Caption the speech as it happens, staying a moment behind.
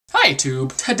Hi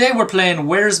Tube! Today we're playing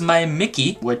Where's My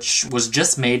Mickey, which was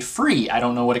just made free. I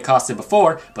don't know what it costed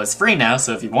before, but it's free now,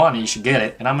 so if you want it, you should get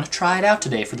it. And I'm gonna try it out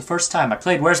today for the first time. I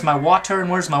played Where's My Water and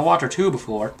Where's My Water 2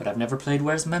 before, but I've never played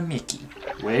Where's My Mickey.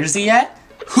 Where's he at?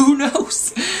 Who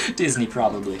knows? Disney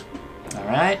probably.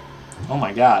 Alright. Oh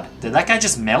my god. Did that guy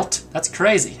just melt? That's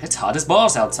crazy. It's hot as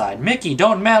balls outside. Mickey,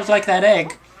 don't melt like that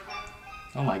egg.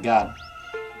 Oh my god.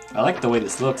 I like the way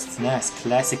this looks. It's nice.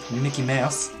 Classic Mickey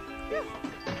Mouse.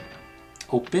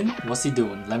 Open? What's he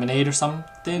doing? Lemonade or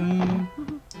something?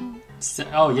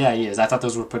 Oh yeah, he is. I thought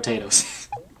those were potatoes.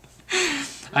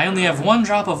 I only have one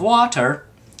drop of water.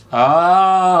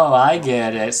 Oh, I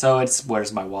get it. So it's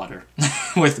Where's My Water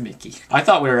with Mickey. I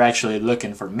thought we were actually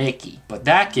looking for Mickey, but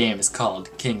that game is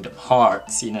called Kingdom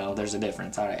Hearts. You know, there's a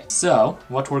difference. Alright, so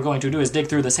what we're going to do is dig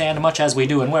through the sand much as we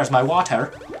do in Where's My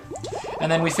Water.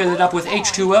 And then we fill it up with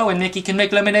H2O and Mickey can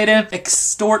make lemonade and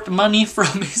extort money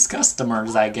from his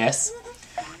customers, I guess.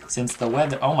 Since the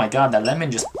weather... Oh my god, that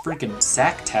lemon just freaking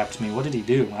sack tapped me. What did he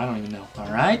do? I don't even know.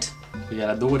 Alright, we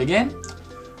gotta do it again.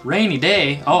 Rainy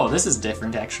day. Oh, this is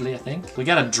different actually, I think. We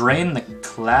gotta drain the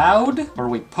cloud? Or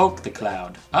we poke the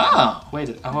cloud? Oh,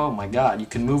 wait. Oh my god, you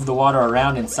can move the water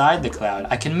around inside the cloud.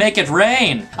 I can make it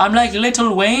rain! I'm like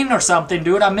Little Wayne or something,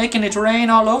 dude. I'm making it rain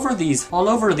all over these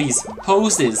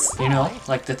hoses. You know,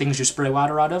 like the things you spray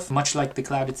water out of, much like the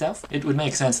cloud itself. It would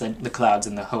make sense that the clouds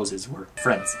and the hoses were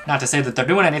friends. Not to say that they're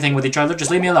doing anything with each other, just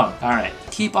leave me alone. Alright.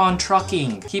 Keep on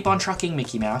trucking. Keep on trucking,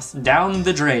 Mickey Mouse. Down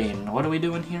the drain. What are we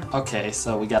doing here? Okay,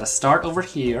 so we gotta start over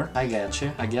here. I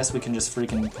getcha. I guess we can just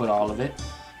freaking put all of it,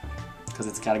 because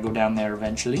it's gotta go down there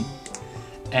eventually.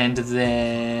 And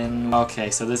then...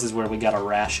 Okay, so this is where we gotta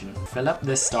ration. Fill up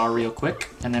this star real quick,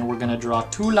 and then we're gonna draw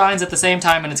 2 lines at the same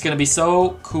time, and it's gonna be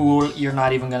so cool, you're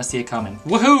not even gonna see it coming.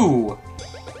 Woohoo!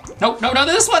 No, no, no,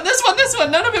 this one!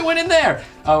 None of it went in there!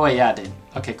 Oh, wait, yeah, it did.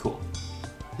 Okay, cool.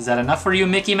 Is that enough for you,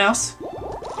 Mickey Mouse?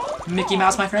 Mickey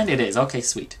Mouse, my friend? It is. Okay,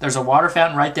 sweet. There's a water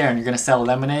fountain right there and you're gonna sell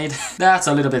lemonade? That's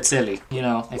a little bit silly. You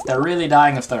know, if they're really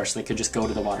dying of thirst, they could just go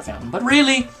to the water fountain. But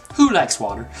really, who likes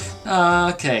water?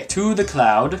 Okay, to the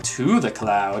cloud. To the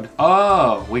cloud.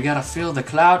 Oh, we gotta fill the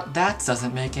cloud. That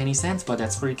doesn't make any sense, but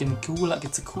that's freaking cool.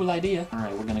 It's a cool idea.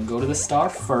 Alright, we're gonna go to the star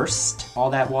first. All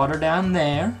that water down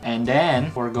there. And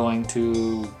then we're going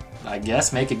to, I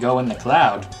guess, make it go in the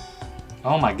cloud.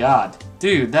 Oh my god.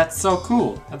 Dude, that's so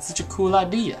cool. That's such a cool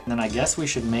idea. And then I guess we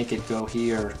should make it go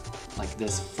here like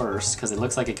this first, because it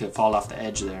looks like it could fall off the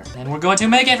edge there. And we're going to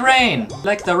make it rain!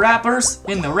 Like the rappers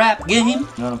in the rap game. You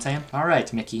know what I'm saying?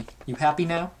 Alright, Mickey. You happy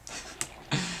now?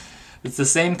 It's the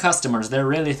same customers. They're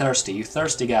really thirsty. You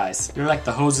thirsty guys. You're like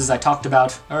the hoses I talked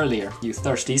about earlier. You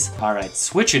thirsties. Alright,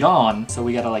 switch it on. So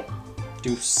we gotta like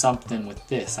do something with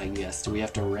this, I guess. Do we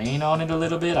have to rain on it a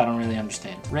little bit? I don't really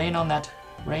understand. Rain on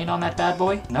that bad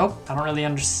boy? Nope, I don't really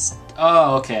understand.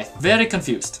 Oh, okay. Very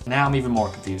confused. Now I'm even more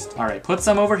confused. Alright, put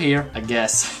some over here, I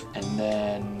guess. And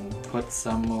then put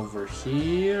some over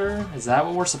here. Is that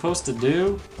what we're supposed to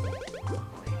do?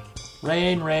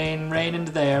 Rain, rain, rain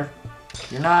into there.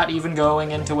 You're not even going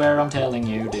into where I'm telling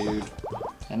you, dude.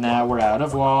 And now we're out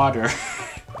of water.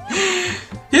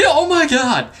 Yeah, oh my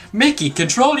god! Mickey,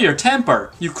 control your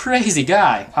temper! You crazy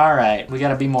guy! Alright, we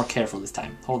gotta be more careful this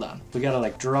time. Hold on. We gotta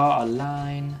like draw a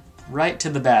line right to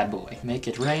the bad boy. Make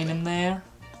it rain in there.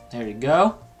 There you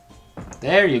go.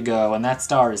 There you go, and that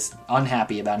star is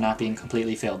unhappy about not being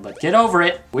completely filled, but get over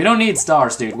it! We don't need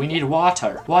stars, dude. We need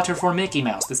water. Water for Mickey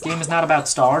Mouse. This game is not about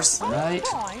stars. Alright,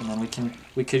 and then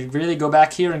we could really go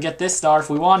back here and get this star if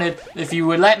we wanted, if you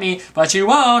would let me, but you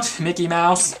won't, Mickey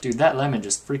Mouse. Dude, that lemon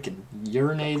just freaking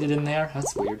urinated in there.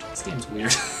 That's weird. This game's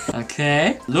weird.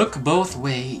 Okay. Look both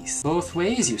ways. Both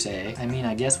ways, you say? I mean,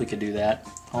 I guess we could do that.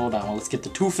 Hold on, well, let's get the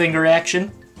 2-finger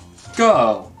action.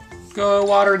 Go! Go,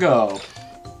 water, go!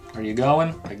 Are you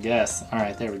going? I guess.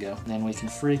 Alright, there we go. And then we can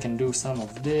freaking do some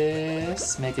of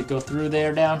this. Make it go through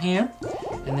there down here.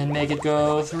 And then make it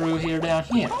go through here down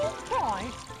here.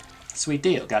 Sweet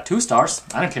deal. Got 2 stars.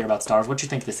 I don't care about stars. What you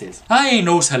think this is? I ain't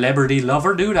no celebrity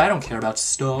lover, dude. I don't care about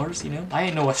stars, you know? I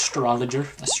ain't no astrologer,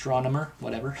 astronomer,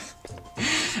 whatever.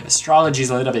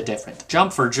 Astrology's a little bit different.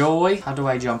 Jump for joy. How do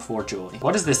I jump for joy?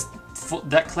 What is this?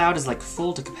 That cloud is like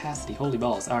full to capacity. Holy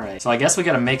balls. Alright. So I guess we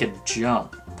gotta make a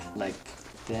jump. Like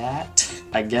that.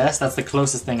 I guess that's the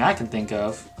closest thing I can think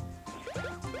of.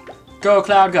 Go,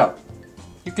 cloud, go.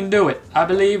 You can do it. I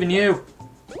believe in you.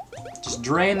 Just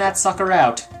drain that sucker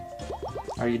out.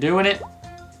 Are you doing it?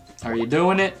 Are you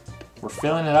doing it? We're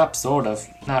filling it up, sort of.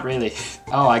 Not really.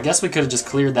 Oh, I guess we could have just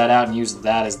cleared that out and used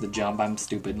that as the jump. I'm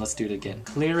stupid. Let's do it again.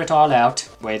 Clear it all out.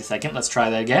 Wait a second. Let's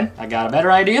try that again. I got a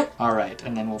better idea. Alright,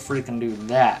 and then we'll freaking do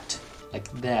that.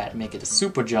 like that. Make it a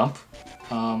super jump.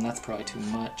 That's probably too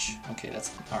much. Okay,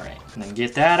 that's alright. And then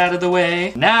get that out of the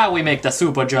way. Now we make the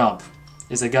super jump.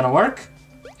 Is it gonna work?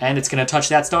 And it's gonna touch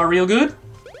that star real good?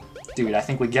 Dude, I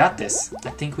think we got this.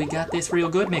 I think we got this real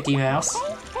good, Mickey Mouse.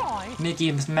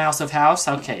 Mickey Mouse of House.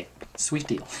 Okay, sweet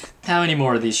deal. How many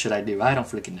more of these should I do? I don't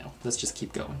freaking know. Let's just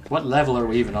keep going. What level are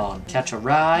we even on? Catch a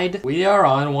ride. We are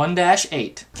on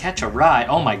 1-8. Catch a ride.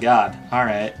 Oh my god.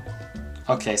 Alright.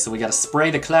 Okay, so we gotta spray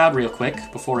the cloud real quick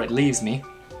before it leaves me.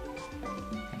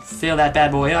 And fill that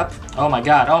bad boy up. Oh my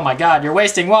god, you're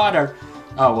wasting water!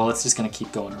 Oh, well, it's just gonna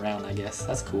keep going around, I guess.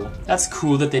 That's cool. That's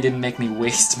cool that they didn't make me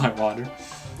waste my water.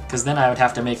 Because then I would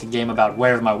have to make a game about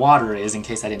where my water is in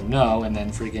case I didn't know, and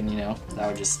then freaking, you know, that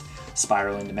would just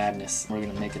spiral into madness. We're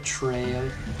gonna make a trail,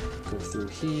 go through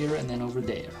here, and then over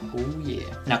there. Oh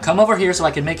yeah. Now come over here so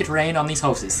I can make it rain on these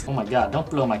hoses. Oh my god, don't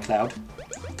blow my cloud.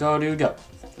 Go, dude, go.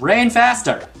 Rain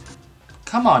faster!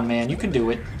 Come on, man, you can do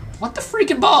it. What the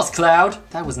freaking balls, Cloud?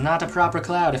 That was not a proper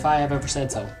cloud if I have ever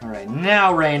said so. Alright,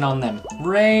 now rain on them.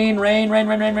 Rain, rain, rain,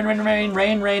 rain, rain, rain, rain, rain,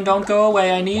 rain, rain, don't go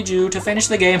away. I need you to finish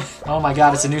the game. Oh my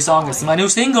god, it's a new song. It's my new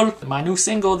single. My new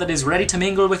single that is ready to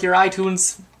mingle with your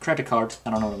iTunes credit card.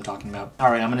 I don't know what I'm talking about.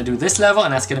 Alright, I'm gonna do this level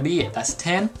and that's gonna be it. That's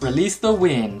 10. Release the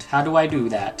wind. How do I do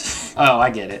that? Oh,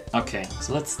 I get it. Okay,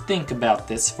 so let's think about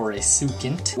this for a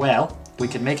second. Well, we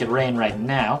could make it rain right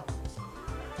now.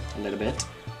 A little bit.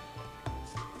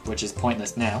 Which is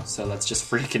pointless now, so let's just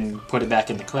freaking put it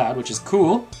back in the cloud, which is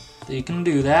cool. So you can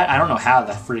do that. I don't know how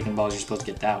the freaking balls you're supposed to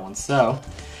get that one, so.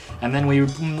 And then we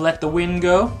let the wind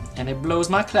go, and it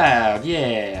blows my cloud,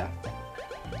 yeah.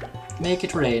 Make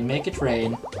it rain,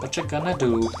 what you gonna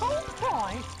do?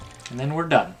 And then we're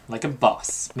done, like a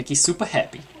boss. Mickey's super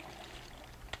happy.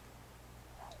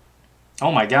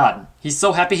 Oh my god, he's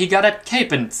so happy he got a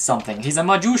cape and something. He's a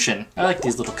magician. I like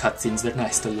these little cutscenes, they're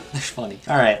nice, they're funny.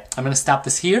 Alright, I'm gonna stop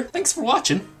this here. Thanks for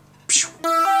watching.